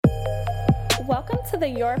Welcome to the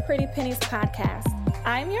Your Pretty Pennies podcast.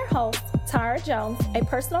 I'm your host, Tara Jones, a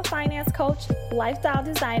personal finance coach, lifestyle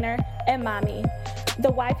designer, and mommy.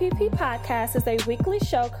 The YPP podcast is a weekly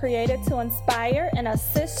show created to inspire and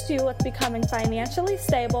assist you with becoming financially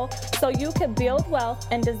stable so you can build wealth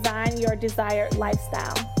and design your desired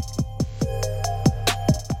lifestyle.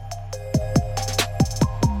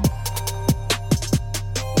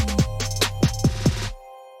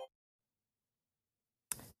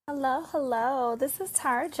 Hello. This is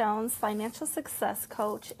Tara Jones, financial success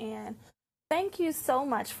coach, and thank you so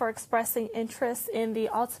much for expressing interest in the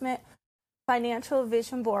Ultimate Financial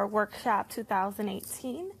Vision Board Workshop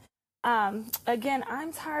 2018. Again,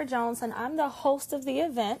 I'm Tara Jones, and I'm the host of the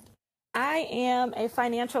event. I am a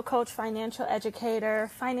financial coach, financial educator,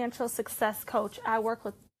 financial success coach. I work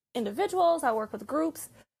with individuals, I work with groups,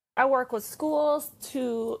 I work with schools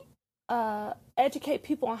to educate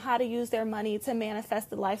people on how to use their money to manifest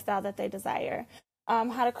the lifestyle that they desire,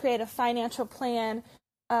 how to create a financial plan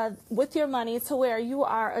with your money to where you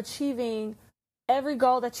are achieving every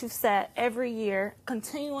goal that you've set every year,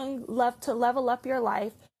 continuing to level up your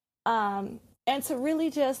life, and to really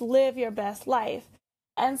just live your best life.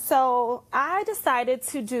 And so I decided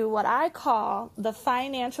to do what I call the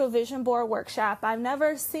Financial Vision Board Workshop. I've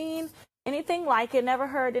never seen anything like it, never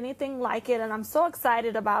heard anything like it, and I'm so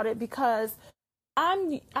excited about it because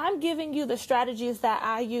I'm giving you the strategies that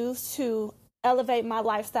I use to elevate my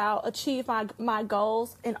lifestyle, achieve my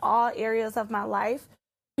goals in all areas of my life.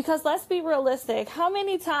 Because let's be realistic, how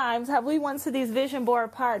many times have we went to these vision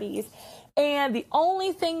board parties and the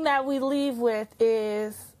only thing that we leave with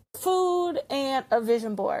is food and a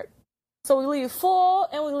vision board? So we leave full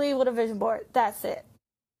and we leave with a vision board. That's it.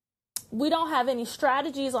 We don't have any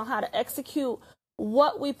strategies on how to execute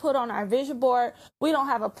what we put on our vision board. We don't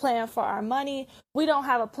have a plan for our money. We don't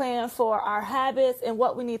have a plan for our habits and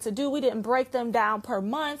what we need to do. We didn't break them down per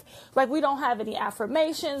month. Like, we don't have any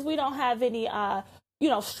affirmations. We don't have any,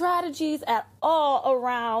 strategies at all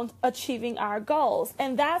around achieving our goals.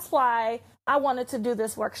 And that's why I wanted to do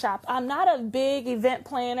this workshop. I'm not a big event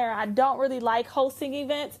planner. I don't really like hosting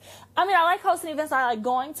events. I like hosting events. I like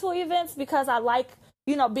going to events because I like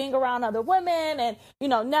being around other women and,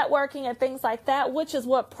 networking and things like that, which is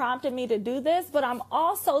what prompted me to do this. But I'm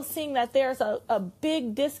also seeing that there's a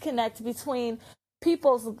big disconnect between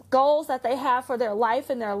people's goals that they have for their life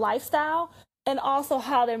and their lifestyle and also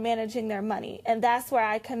how they're managing their money. And that's where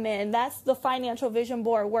I come in. That's the Financial Vision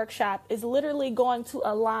Board Workshop is literally going to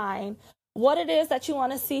align what it is that you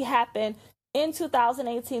want to see happen in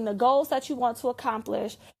 2018, the goals that you want to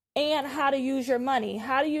accomplish, and how to use your money,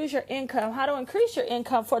 how to use your income, how to increase your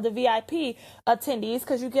income for the VIP attendees,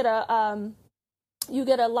 because you get a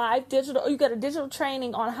digital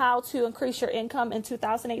training on how to increase your income in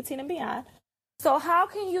 2018 and beyond. So how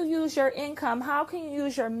can you use your income? How can you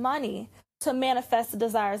use your money to manifest the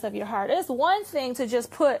desires of your heart? It's one thing to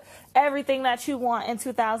just put everything that you want in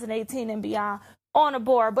 2018 and beyond on a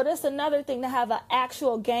board, but it's another thing to have an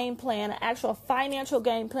actual game plan, an actual financial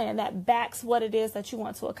game plan that backs what it is that you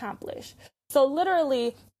want to accomplish. So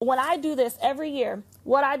literally, when I do this every year,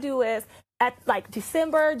 what I do is at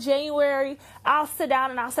December, January, I'll sit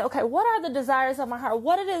down and I'll say, okay, what are the desires of my heart?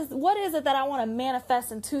 What is it that I want to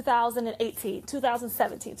manifest in 2018,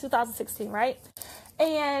 2017, 2016, right?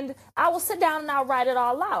 And I will sit down and I'll write it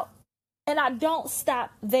all out. And I don't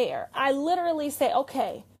stop there. I literally say,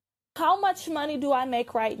 okay, how much money do I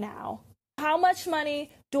make right now? How much money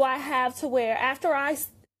do I have to where after I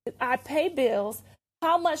pay bills,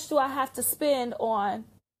 how much do I have to spend on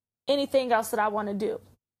anything else that I want to do?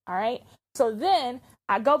 All right. So then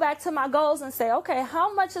I go back to my goals and say, okay,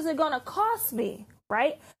 how much is it going to cost me?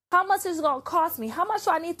 Right? How much is it going to cost me? How much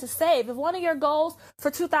do I need to save? If one of your goals for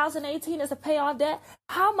 2018 is to pay off debt,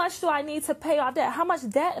 how much do I need to pay off debt? How much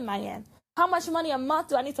debt am I in? How much money a month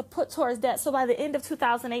do I need to put towards debt so by the end of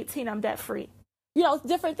 2018 I'm debt free?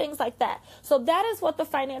 Different things like that. So that is what the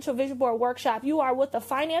Financial Vision Board Workshop, you are with a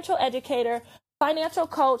financial educator, financial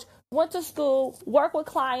coach, went to school, work with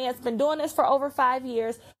clients, been doing this for over 5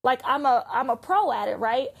 years. Like I'm a pro at it,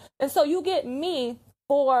 right? And so you get me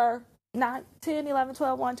for 9, 10, 11,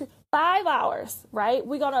 12, 1, 2, 5 hours, right?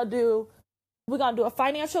 We're going to do a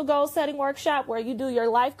financial goal setting workshop where you do your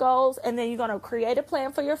life goals, and then you're going to create a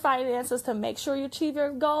plan for your finances to make sure you achieve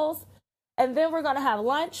your goals. And then we're going to have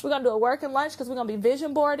lunch. We're going to do a working lunch because we're going to be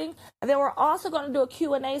vision boarding. And then we're also going to do a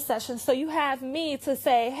Q&A session. So you have me to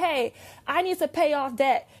say, hey, I need to pay off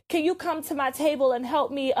debt. Can you come to my table and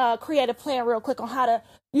help me create a plan real quick on how to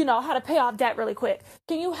pay off debt really quick?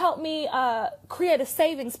 Can you help me create a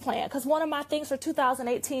savings plan? Because one of my things for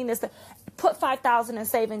 2018 is to put $5,000 in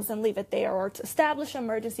savings and leave it there, or to establish an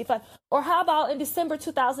emergency fund. Or how about in December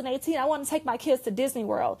 2018, I want to take my kids to Disney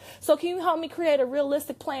World. So can you help me create a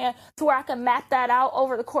realistic plan to where I can map that out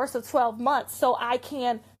over the course of 12 months so I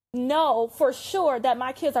can know for sure that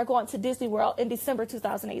my kids are going to Disney World in December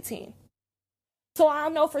 2018? So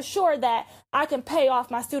I'll know for sure that I can pay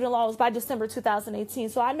off my student loans by December 2018.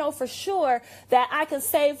 So I know for sure that I can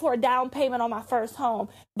save for a down payment on my first home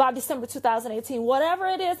by December 2018. Whatever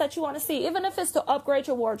it is that you want to see, even if it's to upgrade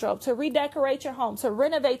your wardrobe, to redecorate your home, to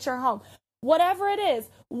renovate your home, whatever it is,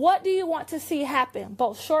 what do you want to see happen,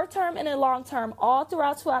 both short term and in long term, all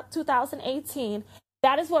throughout 2018?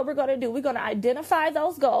 That is what we're going to do. We're going to identify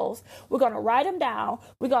those goals. We're going to write them down.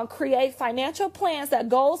 We're going to create financial plans that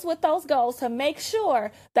goes with those goals to make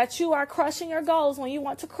sure that you are crushing your goals when you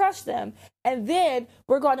want to crush them. And then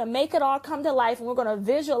we're going to make it all come to life, and we're going to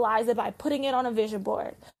visualize it by putting it on a vision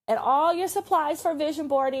board. And all your supplies for vision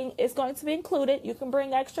boarding is going to be included. You can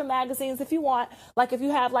bring extra magazines if you want, like if you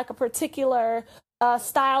have like a particular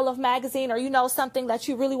style of magazine, or you know something that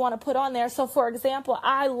you really want to put on there. So for example,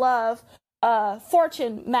 I love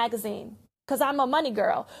Fortune magazine because I'm a money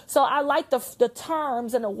girl. So I like the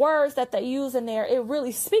terms and the words that they use in there. It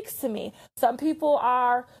really speaks to me. Some people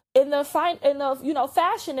are in the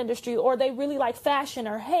fashion industry, or they really like fashion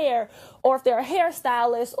or hair, or if they're a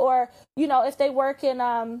hairstylist, or if they work in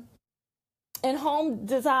home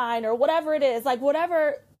design or whatever it is, like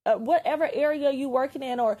whatever area you working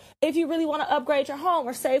in, or if you really want to upgrade your home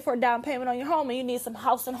or save for a down payment on your home and you need some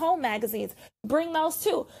house and home magazines, bring those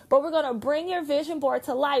too. But we're going to bring your vision board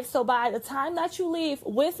to life. So by the time that you leave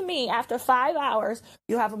with me after 5 hours,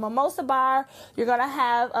 you have a mimosa bar, you're going to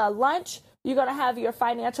have a lunch, you're going to have your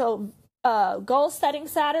financial goal setting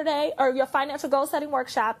Saturday, or your financial goal setting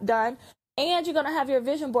workshop done, and you're going to have your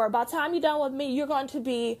vision board. By the time you're done with me, you're going to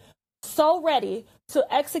be so ready to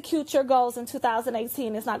execute your goals in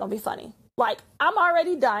 2018. It's not going to be funny. Like, I'm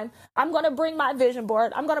already done. I'm going to bring my vision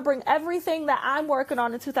board. I'm going to bring everything that I'm working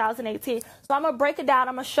on in 2018. So I'm going to break it down.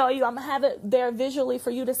 I'm going to show you. I'm going to have it there visually for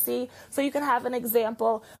you to see so you can have an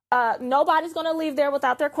example. Nobody's going to leave there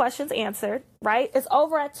without their questions answered, right? It's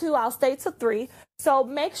over at 2. I'll stay to 3. So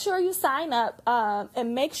make sure you sign up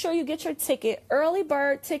and make sure you get your ticket. Early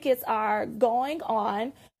bird tickets are going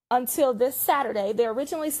on until this Saturday. They're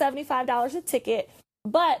originally $75 a ticket,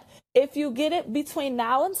 but if you get it between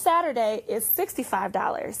now and Saturday, it's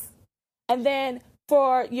 $65. And then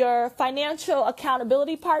for your financial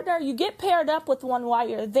accountability partner, you get paired up with one while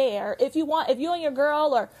you're there. If you and your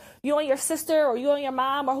girl, or you and your sister, or you and your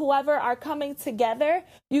mom, or whoever are coming together,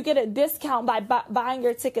 you get a discount by buying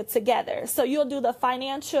your ticket together. So you'll do the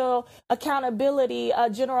financial accountability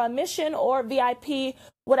general admission or VIP,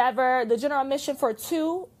 whatever. The general admission for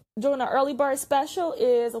 2 during the early bird special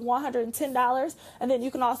is $110. And then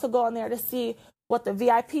you can also go on there to see what the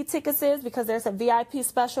VIP tickets is, because there's a VIP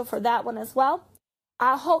special for that one as well.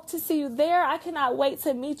 I hope to see you there. I cannot wait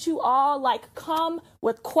to meet you all. Like, come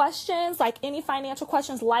with questions, like any financial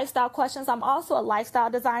questions, lifestyle questions. I'm also a lifestyle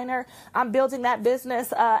designer. I'm building that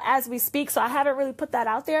business as we speak, so I haven't really put that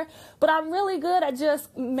out there. But I'm really good at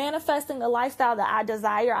just manifesting the lifestyle that I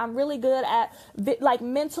desire. I'm really good at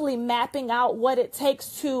mentally mapping out what it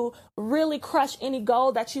takes to really crush any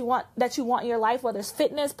goal that you want in your life, whether it's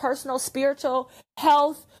fitness, personal, spiritual,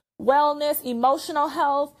 health, wellness, emotional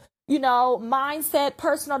health, mindset,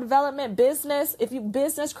 personal development, business. If you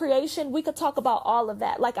business creation, we could talk about all of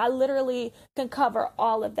that. Like, I literally can cover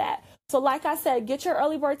all of that. So like I said, get your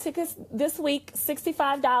early bird tickets this week,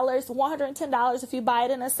 $65, $110 if you buy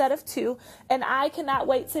it in a set of 2. And I cannot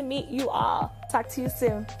wait to meet you all. Talk to you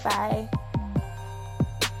soon. Bye.